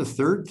 maybe the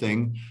third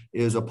thing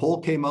is a poll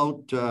came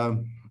out a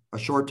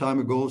short time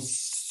ago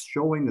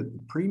showing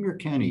that Premier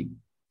Kenney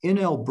in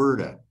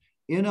Alberta,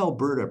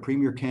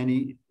 Premier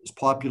Kenney's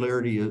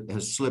popularity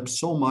has slipped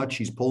so much,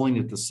 he's polling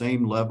at the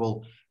same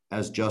level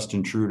as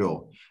Justin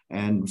Trudeau.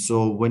 And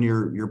so when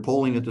you're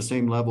polling at the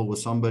same level with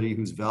somebody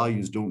whose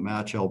values don't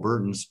match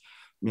Albertans,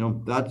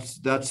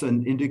 that's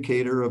an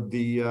indicator of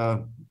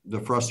the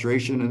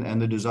frustration and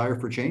the desire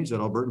for change that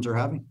Albertans are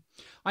having.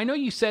 I know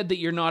you said that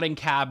you're not in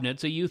cabinet,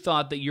 so you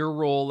thought that your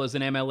role as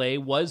an MLA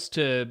was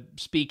to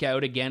speak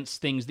out against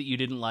things that you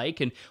didn't like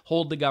and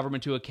hold the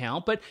government to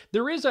account. But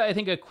there is, I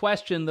think, a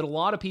question that a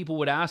lot of people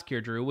would ask here,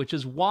 Drew, which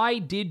is why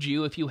did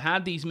you, if you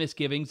had these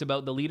misgivings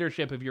about the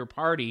leadership of your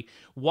party,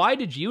 why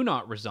did you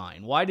not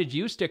resign? Why did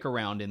you stick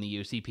around in the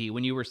UCP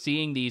when you were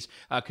seeing these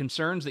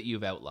concerns that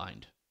you've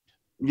outlined?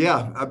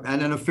 Yeah,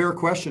 and a fair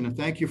question, and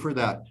thank you for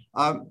that.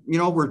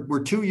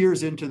 We're 2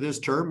 years into this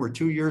term. We're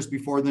 2 years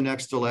before the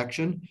next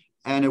election.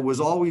 And it was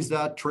always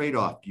that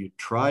trade-off. You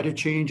try to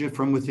change it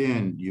from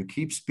within. You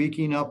keep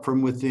speaking up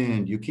from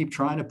within. You keep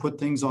trying to put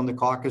things on the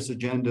caucus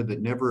agenda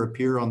that never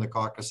appear on the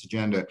caucus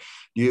agenda.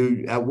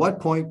 At what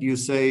point do you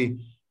say,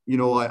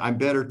 I'm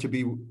better to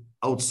be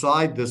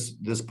outside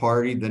this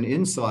party than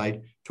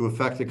inside to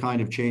affect the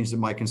kind of change that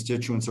my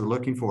constituents are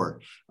looking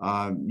for?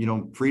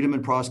 Freedom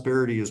and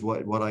prosperity is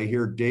what I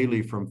hear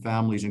daily from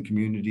families and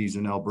communities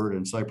in Alberta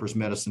and Cypress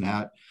Medicine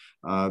Hat.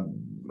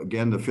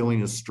 Again, the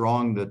feeling is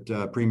strong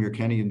that Premier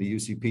Kenney and the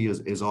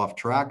UCP is off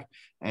track.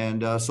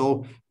 And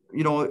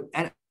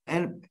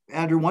and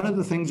Andrew, one of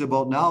the things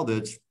about now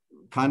that's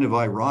kind of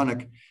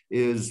ironic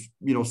is,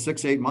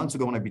 6-8 months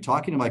ago when I'd be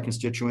talking to my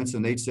constituents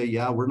and they'd say,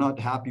 yeah, we're not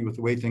happy with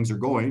the way things are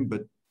going,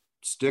 but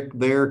stick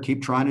there,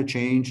 keep trying to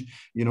change,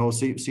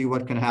 see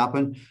what can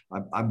happen.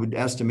 I would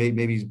estimate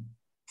maybe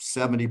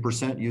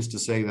 70% used to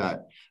say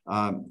that.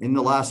 In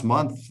the last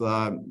month,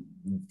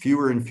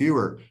 fewer and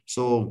fewer.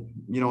 So,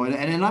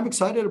 and I'm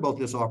excited about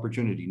this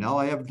opportunity. Now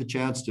I have the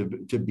chance to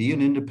be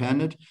an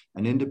independent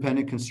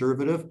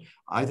conservative.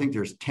 I think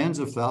there's tens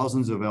of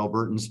thousands of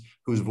Albertans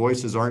whose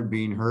voices aren't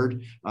being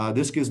heard.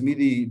 This gives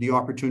me the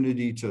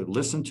opportunity to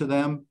listen to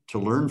them, to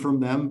learn from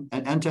them,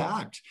 and to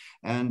act.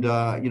 And,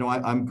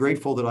 I'm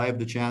grateful that I have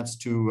the chance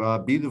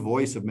to be the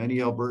voice of many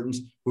Albertans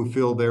who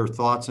feel their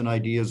thoughts and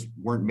ideas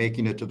weren't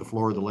making it to the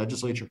floor of the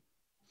legislature.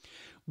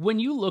 When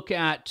you look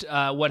at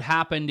what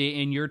happened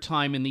in your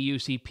time in the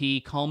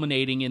UCP,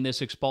 culminating in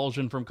this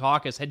expulsion from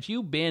caucus, had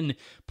you been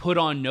put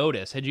on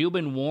notice? Had you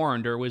been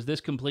warned, or was this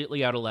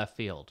completely out of left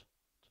field?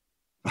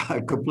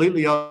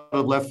 Completely out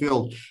of left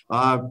field.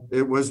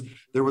 There was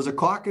a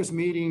caucus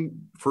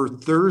meeting for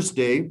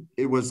Thursday.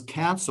 It was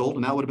canceled,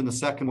 and that would have been the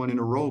second one in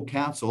a row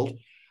canceled.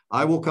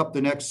 I woke up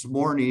the next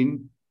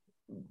morning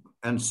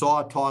and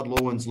saw Todd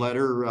Loewen's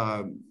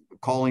letter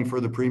calling for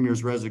the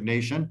Premier's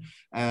resignation.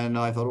 And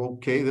I thought,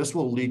 okay, this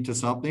will lead to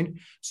something.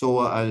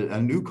 So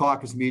a new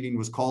caucus meeting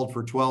was called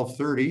for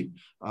 12:30.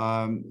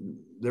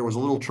 There was a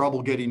little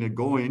trouble getting it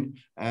going.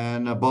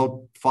 And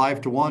about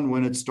 5-1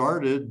 when it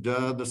started,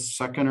 the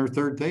second or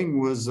third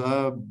thing was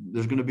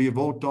there's going to be a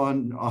vote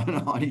on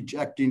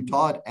ejecting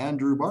Todd and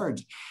Drew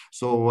Barnes.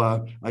 So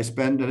I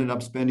ended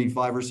up spending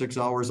 5 or 6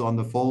 hours on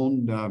the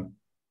phone,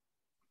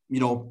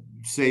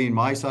 saying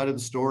my side of the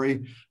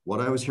story,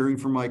 what I was hearing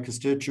from my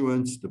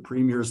constituents, the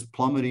Premier's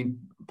plummeting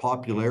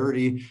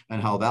popularity,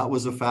 and how that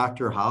was a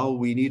factor, how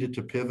we needed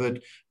to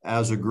pivot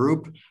as a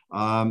group.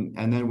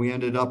 And then we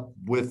ended up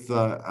with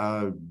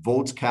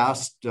votes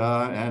cast,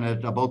 and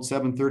at about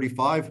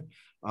 7:35,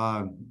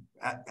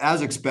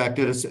 as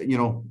expected, as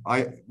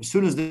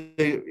soon as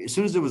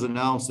it was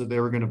announced that they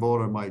were going to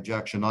vote on my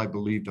ejection, I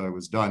believed I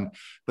was done.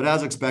 But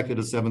as expected,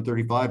 at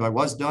 7:35, I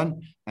was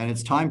done, and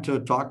it's time to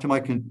talk to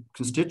my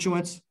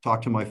constituents,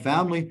 talk to my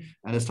family,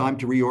 and it's time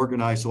to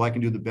reorganize so I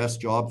can do the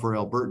best job for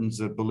Albertans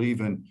that believe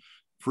in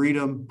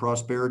freedom,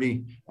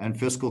 prosperity, and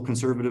fiscal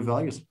conservative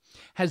values.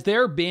 Has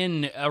there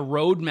been a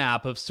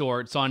roadmap of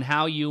sorts on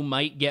how you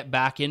might get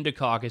back into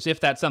caucus,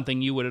 if that's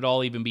something you would at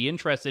all even be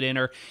interested in,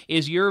 or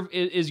is your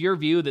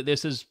view that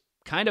this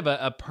kind of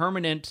a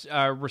permanent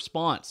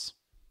response?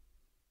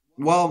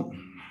 Well,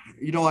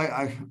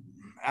 I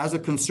as a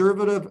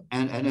conservative,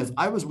 and as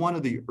I was one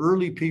of the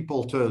early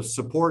people to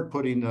support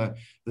putting the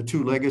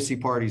two legacy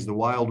parties, the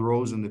Wild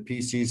Rose and the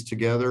PCs,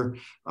 together.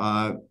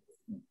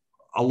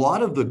 A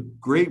lot of the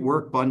great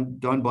work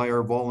done by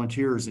our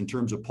volunteers in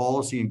terms of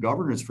policy and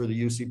governance for the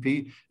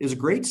UCP is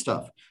great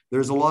stuff.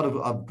 There's a lot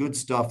of good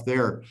stuff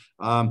there.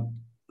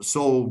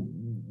 so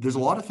there's a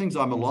lot of things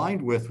I'm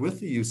aligned with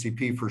the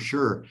UCP for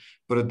sure.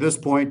 But at this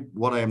point,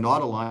 what I am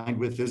not aligned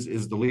with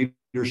is the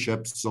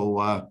leadership.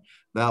 So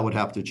that would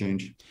have to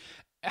change.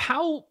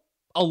 How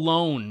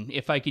alone,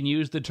 if I can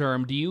use the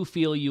term, do you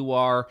feel you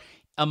are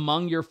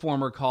among your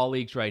former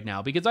colleagues right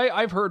now? Because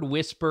I've heard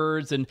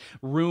whispers and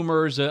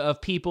rumors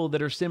of people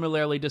that are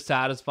similarly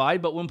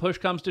dissatisfied, but when push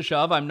comes to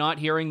shove, I'm not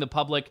hearing the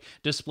public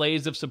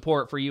displays of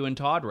support for you and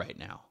Todd right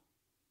now.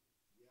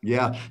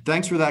 Yeah,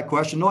 thanks for that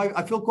question. No,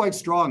 I feel quite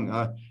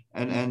strong,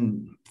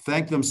 and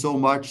thank them so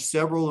much.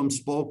 Several of them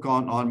spoke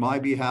on my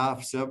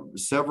behalf.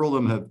 Several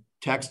of them have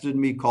texted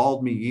me,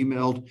 called me,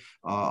 emailed,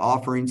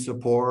 offering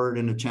support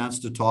and a chance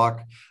to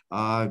talk.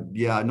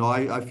 Yeah, no,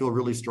 I feel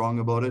really strong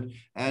about it.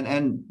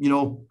 And you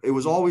know, it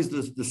was always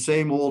the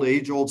same old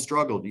age-old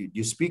struggle. Do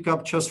you speak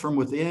up just from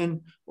within,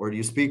 or do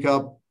you speak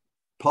up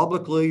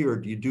publicly, or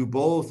do you do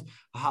both?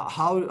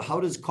 How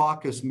does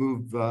caucus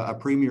move a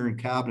premier and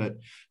cabinet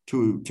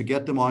to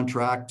get them on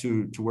track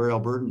to where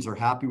Albertans are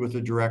happy with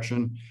the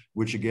direction,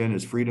 which again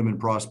is freedom and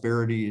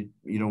prosperity,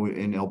 you know,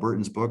 in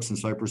Albertans' books and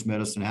Cypress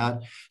Medicine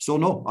Hat. So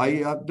no,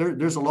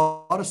 there's a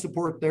lot of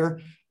support there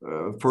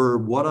for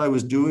what I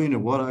was doing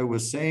and what I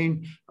was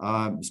saying,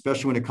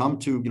 especially when it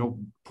comes to, you know,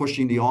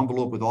 pushing the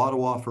envelope with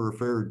Ottawa for a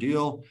fairer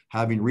deal,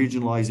 having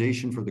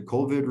regionalization for the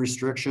COVID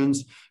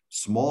restrictions,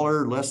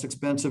 smaller, less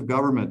expensive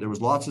government. There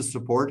was lots of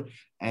support.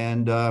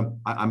 And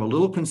I'm a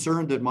little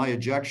concerned that my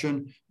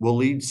ejection will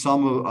lead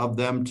some of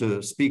them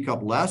to speak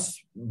up less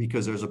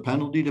because there's a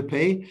penalty to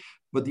pay.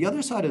 But the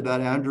other side of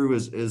that, Andrew,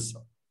 is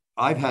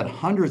I've had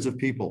hundreds of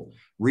people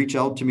reach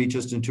out to me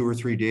just in 2 or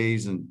 3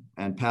 days and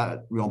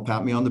pat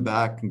me on the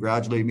back,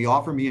 congratulate me,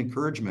 offer me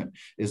encouragement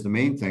is the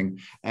main thing.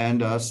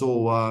 And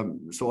so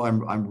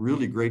I'm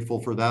really grateful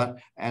for that.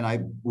 And I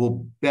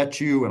will bet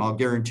you, and I'll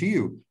guarantee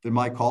you that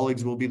my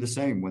colleagues will be the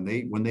same.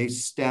 When they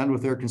stand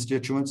with their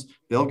constituents,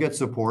 they'll get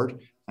support.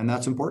 And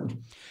that's important.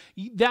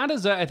 That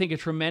is, I think, a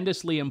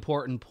tremendously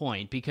important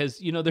point, because,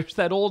 you know, there's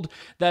that old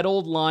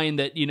line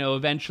that, you know,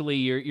 eventually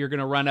you're going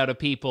to run out of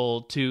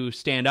people to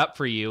stand up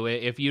for you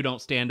if you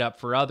don't stand up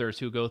for others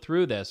who go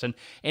through this. And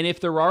if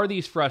there are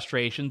these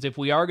frustrations, if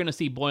we are going to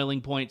see boiling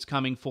points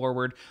coming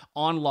forward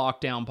on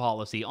lockdown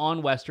policy,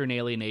 on Western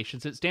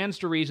alienations, it stands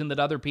to reason that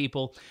other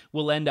people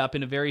will end up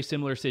in a very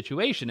similar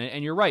situation.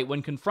 And you're right,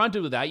 when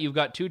confronted with that, you've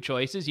got two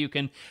choices. You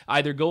can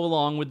either go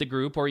along with the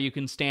group or you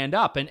can stand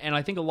up. And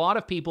I think a lot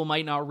of people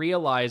might not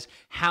realize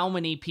how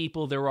many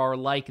people there are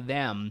like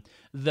them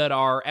that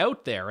are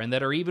out there and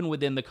that are even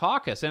within the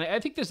caucus. And I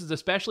think this is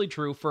especially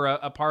true for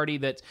a party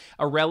that's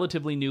a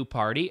relatively new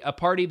party, a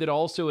party that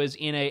also is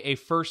in a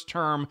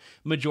first-term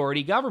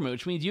majority government,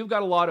 which means you've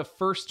got a lot of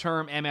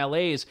first-term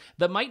MLAs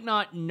that might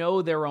not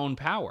know their own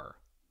power.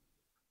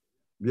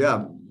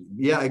 Yeah,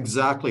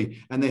 exactly.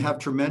 And they have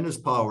tremendous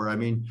power. I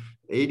mean,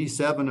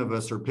 87 of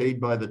us are paid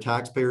by the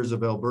taxpayers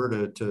of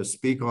Alberta to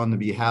speak on the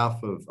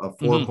behalf of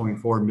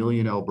 4.4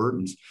 million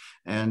Albertans.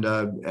 And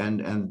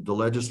the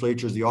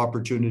legislature is the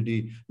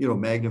opportunity, you know,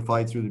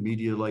 magnified through the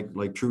media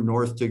like True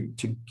North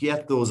to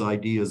get those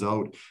ideas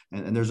out.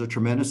 And there's a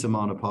tremendous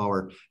amount of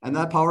power. And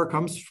that power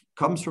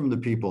comes from the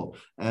people.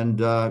 And,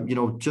 you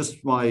know,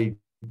 just my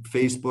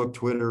Facebook,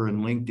 Twitter,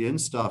 and LinkedIn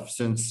stuff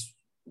since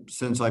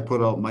I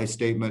put out my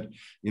statement,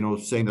 you know,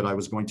 saying that I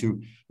was going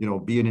to, you know,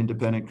 be an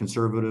independent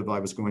conservative. I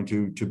was going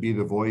to be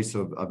the voice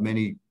of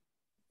many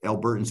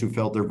Albertans who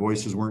felt their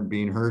voices weren't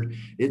being heard.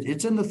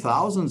 It's in the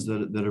thousands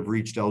that have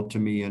reached out to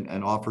me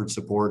and offered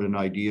support and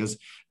ideas.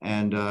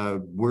 And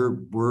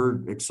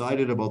we're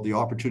excited about the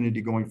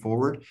opportunity going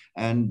forward.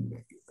 And,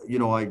 you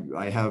know,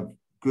 I have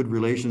good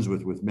relations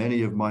with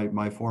many of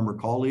my former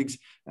colleagues,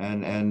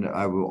 and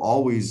I will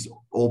always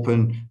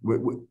open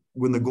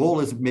when the goal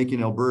is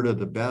making Alberta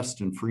the best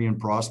and free and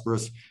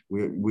prosperous.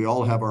 We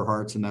all have our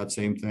hearts in that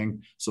same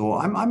thing. So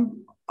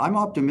I'm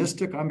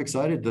optimistic. I'm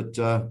excited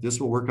that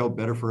this will work out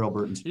better for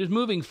Albertans. Just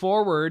moving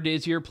forward,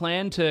 is your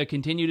plan to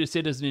continue to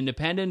sit as an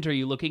independent? Are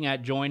you looking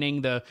at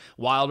joining the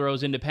Wild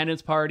Rose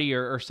Independence Party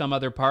or some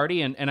other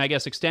party? And I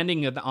guess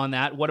extending on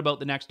that, what about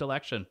the next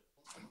election?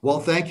 Well,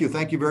 thank you.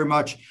 Thank you very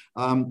much.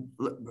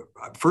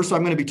 First,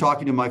 I'm going to be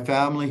talking to my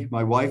family,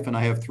 my wife, and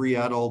I have 3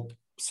 adult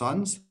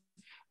sons.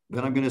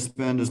 Then I'm going to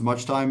spend as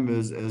much time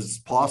as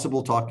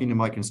possible talking to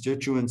my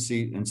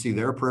constituency and see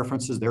their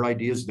preferences, their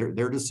ideas,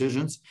 their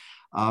decisions.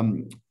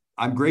 I'm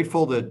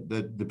grateful that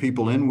the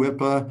people in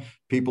WIPA,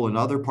 people in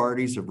other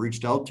parties have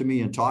reached out to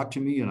me and talked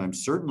to me, and I'm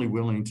certainly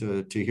willing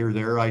to hear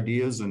their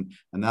ideas and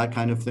that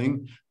kind of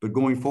thing. But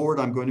going forward,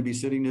 I'm going to be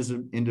sitting as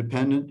an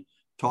independent,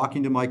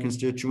 talking to my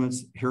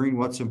constituents, hearing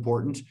what's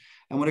important.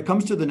 And when it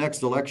comes to the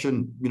next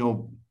election, you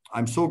know,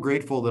 I'm so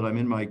grateful that I'm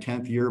in my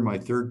 10th year, my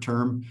 3rd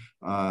term.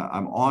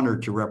 I'm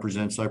honored to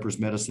represent Cypress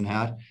Medicine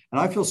Hat. And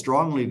I feel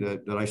strongly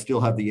that I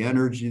still have the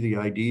energy, the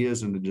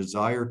ideas, and the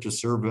desire to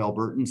serve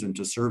Albertans and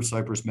to serve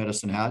Cypress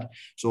Medicine Hat.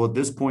 So at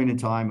this point in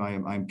time,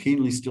 I'm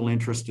keenly still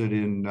interested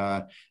in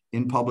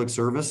in public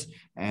service,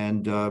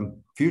 and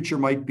future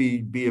might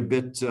be a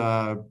bit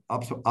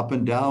up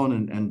and down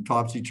and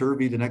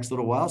topsy-turvy the next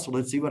little while. So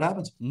let's see what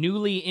happens.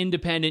 Newly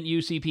independent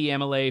UCP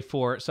MLA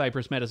for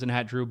Cypress Medicine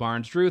Hat, Drew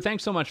Barnes. Drew,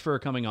 thanks so much for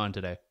coming on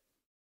today.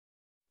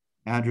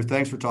 Andrew,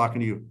 thanks for talking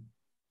to you.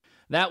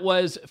 That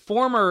was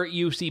former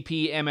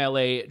UCP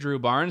MLA Drew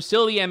Barnes,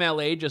 still the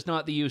MLA, just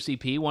not the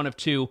UCP, one of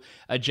two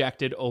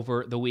ejected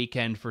over the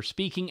weekend for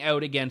speaking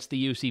out against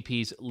the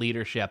UCP's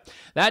leadership.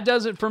 That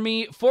does it for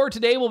me for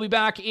today. We'll be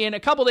back in a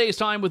couple days'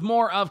 time with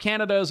more of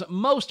Canada's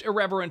most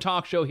irreverent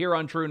talk show here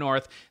on True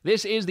North.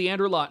 This is The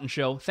Andrew Lawton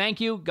Show. Thank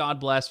you, God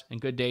bless,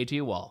 and good day to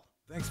you all.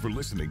 Thanks for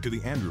listening to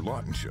The Andrew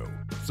Lawton Show.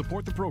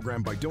 Support the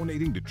program by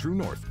donating to True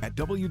North at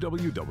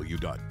www.tnc.news.